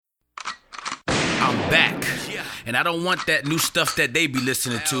I'm back. And I don't want that new stuff that they be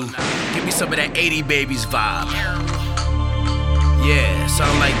listening to. Give me some of that 80 Babies vibe. Yeah,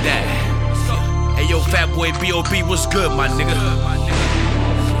 something like that. Hey yo, Fat Boy B.O.B. what's good, my nigga?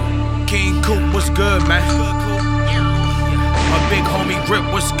 King Coop, what's good, man? My big homie Grip,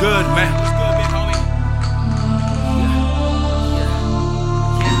 what's good, man?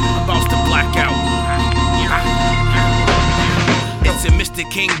 I'm about to black out. It's a Mr.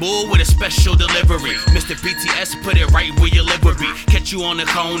 King Bull with a special delivery. Mr. PTS, put it right where your liver be. Catch you on the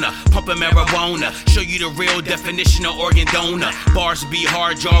corner, pumping marijuana. Show you the real definition of organ donor. Bars be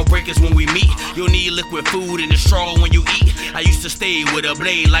hard jaw breakers when we meet. You'll need liquid food in the straw when you eat. I used to stay with a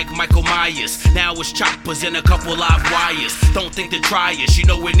blade like Michael Myers. Now it's choppers and a couple live wires. Don't think to try us, you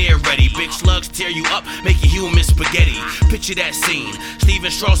know we're near ready. Big slugs tear you up, make you human spaghetti. Picture that scene.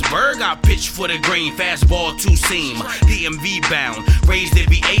 Steven Strasburg got pitched for the green. Fastball two seam, DMV bound. Raised in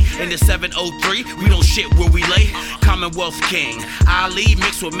V8 in the 703. We don't shit where we lay. Commonwealth King Ali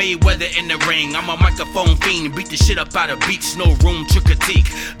mixed with Mayweather in the ring. I'm a microphone fiend, beat the shit up out of beats. No room to critique.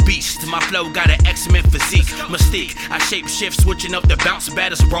 Beast, my flow got an X-Men physique. Mystique, I shape shift, switching up the bounce.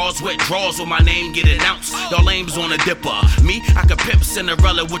 Baddest bras, wet draws when my name get announced. Y'all lames on a dipper. Me, I can pimp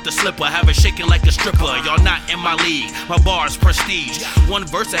Cinderella with the slipper. Have her shaking like a stripper. Y'all not in my league. My bars prestige. One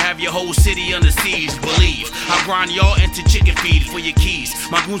verse I have your whole city under siege. Believe I grind y'all into chicken feed for your keys.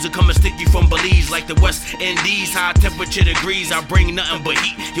 My goons will come and stick you from Belize like the West Indies. High temperature degrees, I bring nothing but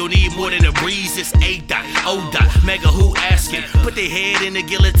heat. You'll need more than a breeze. It's A-Dot, O-Dot, Mega who asking. Put their head in the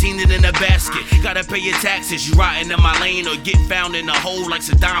guillotine and in a basket. Gotta pay your taxes, you riding in my lane or get found in a hole like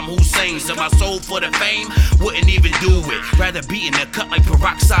Saddam Hussein. So my soul for the fame, wouldn't even do it. Rather be in the cut like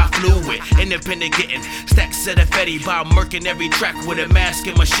peroxide fluid. Independent getting stacks of the fetty by murking every track with a mask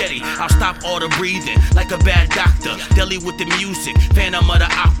and machete. I'll stop all the breathing like a bad doctor. Deli with the music, Phantom of the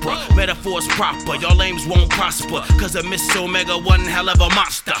Opera. Metaphors proper, y'all lames won't prosper. Cause a Miss Omega one hell of a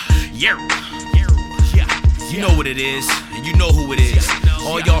monster. Yeah. You know what it is, and you know who it is.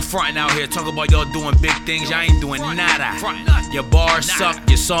 All y'all frontin' out here talking about y'all doing big things, y'all ain't doing nada. Your bars suck,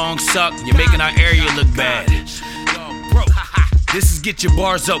 your songs suck, you're making our area look bad. This is Get Your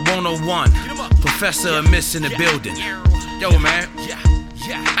Bars Up 101. Professor Amiss in the building. Yo, man,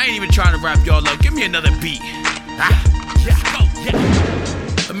 I ain't even trying to rap y'all up. Give me another beat.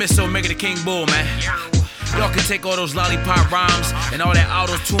 Amiss Omega the King Bull, man. Y'all can take all those lollipop rhymes and all that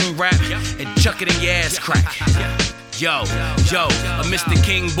auto-tune rap and chuck it in your ass crack. Yo, a Mr.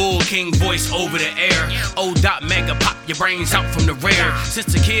 King Bull, King voice over the air. O-Dot Mega pop your brains out from the rear.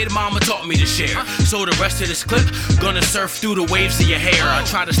 Since a kid, mama taught me to share. So the rest of this clip, gonna surf through the waves of your hair. I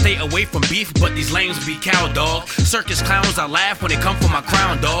try to stay away from beef, but these lames be cow, dog. Circus clowns, I laugh when they come for my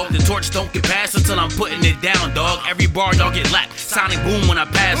crown, dog. The torch don't get passed until I'm putting it down, dog. Every bar y'all get lapped, sonic boom when I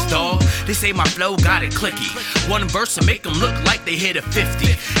pass, dog. They say my flow got it clicky. One verse to make them look like they hit a 50.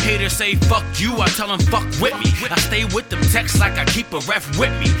 Haters say fuck you, I tell them fuck with me. I stay with them texts like I keep a ref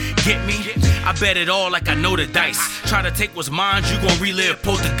with me. Get me? I bet it all like I know the dice. Try to take what's mine, you gon' relive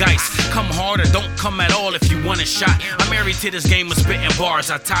poltergeist. Come hard or don't come at all if you want a shot. I'm married to this game of spitting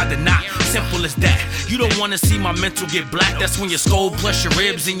bars, I tied the knot. Simple as that. You don't wanna see my mental get black. That's when your skull plus your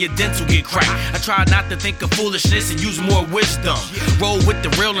ribs and your dental get cracked. I try not to think of foolishness and use more wisdom. Roll with the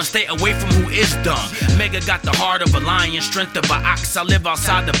real and stay away from who is dumb. Mega got the heart of a lion, strength of an ox. I live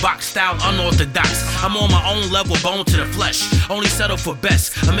outside the box, style unorthodox. I'm on my own level, bone to the flesh. Only settle for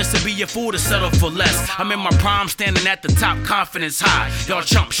best. I miss to be a fool to settle for less. I'm in my prime, standing at the top, confidence high. Y'all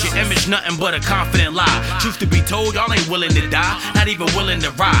chumps, your image nothing but a confident lie. Truth to be told, y'all ain't willing to die, not even willing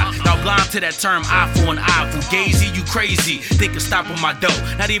to ride. Y'all blind to that term eye for an eye. Fugazi, you crazy, think of stopping my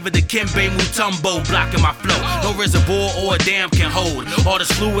dough. Not even the Kimbe Mutombo blocking my flow. No reservoir or a dam can hold. All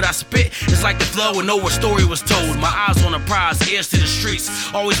this fluid I spit, it's like the flow and know what story was told. My eyes on the prize, ears to the streets.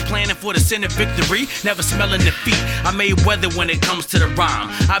 Always planning for the sin of victory, never smelling defeat. I made weather when it comes to the rhyme.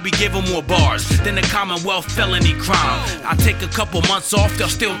 I be giving more bars than the Commonwealth felony crime. I take a couple months off, y'all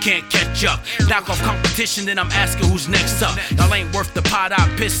still can't catch up. Knock off competition, then I'm asking who's next up. Y'all ain't worth the pot I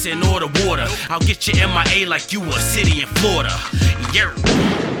piss in or the water. I'll get you MIA like you a city in Florida.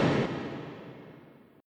 Yeah.